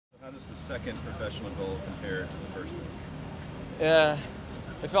was the second professional goal compared to the first one? Yeah,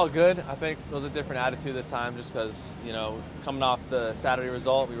 it felt good. I think there was a different attitude this time just because, you know, coming off the Saturday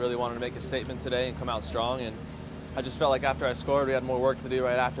result, we really wanted to make a statement today and come out strong. And I just felt like after I scored, we had more work to do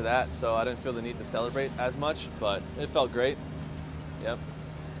right after that, so I didn't feel the need to celebrate as much, but it felt great. Yep.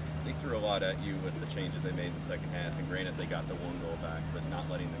 They threw a lot at you with the changes they made in the second half, and granted they got the one goal back, but not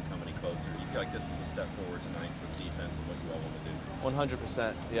letting them come any closer. Do you feel like this was a step forward tonight for the defense and what you all want to do?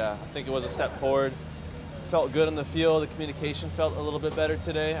 100%, yeah. I think it was a step forward. Felt good on the field. The communication felt a little bit better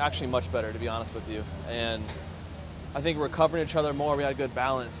today. Actually, much better, to be honest with you. And I think we're covering each other more. We had good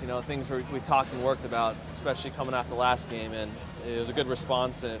balance. You know, things we talked and worked about, especially coming off the last game. And it was a good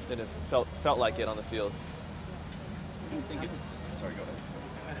response, and it felt like it on the field. What do you think? Sorry, go ahead.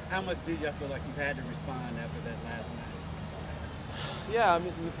 How much did y'all feel like you had to respond after that last night? Yeah, I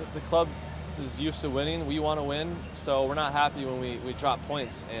mean, the club is used to winning. We want to win, so we're not happy when we drop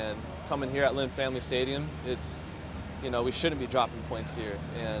points. And coming here at Lynn Family Stadium, it's, you know, we shouldn't be dropping points here.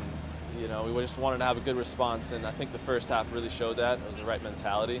 And, you know, we just wanted to have a good response, and I think the first half really showed that. It was the right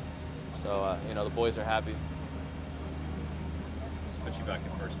mentality. So, you know, the boys are happy. This puts you back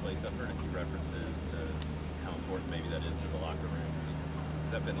in first place. I've heard a few references to how important maybe that is to the locker room.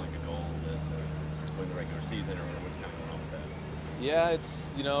 Has that been like a goal to win the regular season, or what's kind of going on with that? Yeah, it's,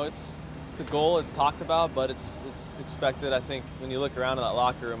 you know, it's a goal. It's talked about, but it's expected. I think when you look around in that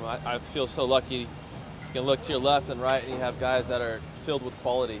locker room, I feel so lucky. You can look to your left and right, and you have guys that are filled with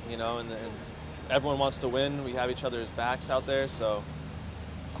quality, you know, and everyone wants to win. We have each other's backs out there, so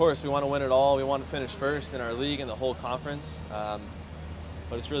of course we want to win it all. We want to finish first in our league and the whole conference, but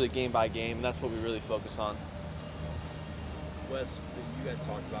it's really game by game, and that's what we really focus on. Wes, you guys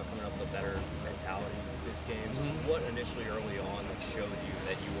talked about coming up with a better mentality this game. What initially early on that showed you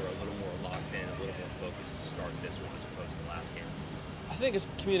that you were a little more locked in, a little more focused to start this one as opposed to last game? I think it's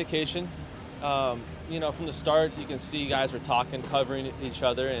communication. You know, from the start, you can see guys were talking, covering each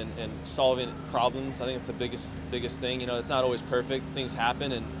other, and solving problems. I think it's the biggest thing. You know, it's not always perfect. Things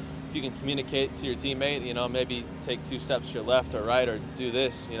happen, and if you can communicate to your teammate, you know, maybe take 2 steps to your left or right, or do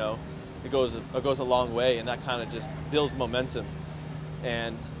this, you know, it goes a long way, and that kind of just builds momentum,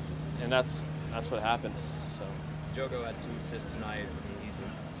 and that's what happened. So Jogo had 2 assists tonight. I mean, he's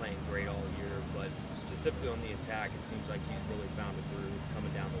been playing great all year, but specifically on the attack, it seems like he's really found a groove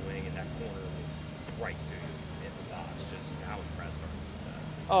coming down the wing, and that corner was right to you in the box. Just how impressed are you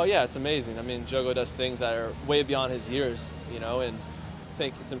with that? Oh yeah, it's amazing. I mean, Jogo does things that are way beyond his years, you know, and I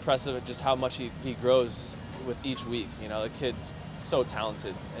think it's impressive at just how much he grows with each week. You know, the kid's so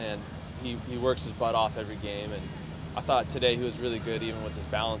talented, and he works his butt off every game, and I thought today he was really good, even with his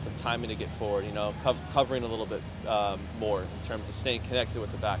balance of timing to get forward, you know, covering a little bit more in terms of staying connected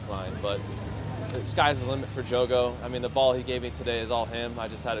with the back line. But the sky's the limit for Jogo. I mean, the ball he gave me today is all him. I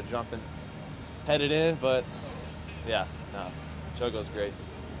just had to jump and head it in, but yeah, no, Jogo's great.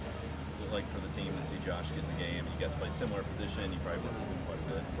 What's it like for the team to see Josh get in the game? You guys play similar position. You probably work with him quite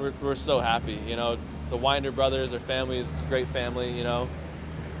a bit. We're so happy. You know, the Winder brothers, their family is a great family, you know.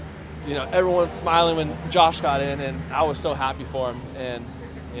 You know, everyone's smiling when Josh got in, and I was so happy for him. And,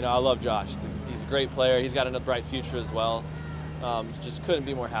 you know, I love Josh. He's a great player. He's got a bright future as well. Just couldn't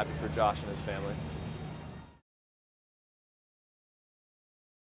be more happy for Josh and his family.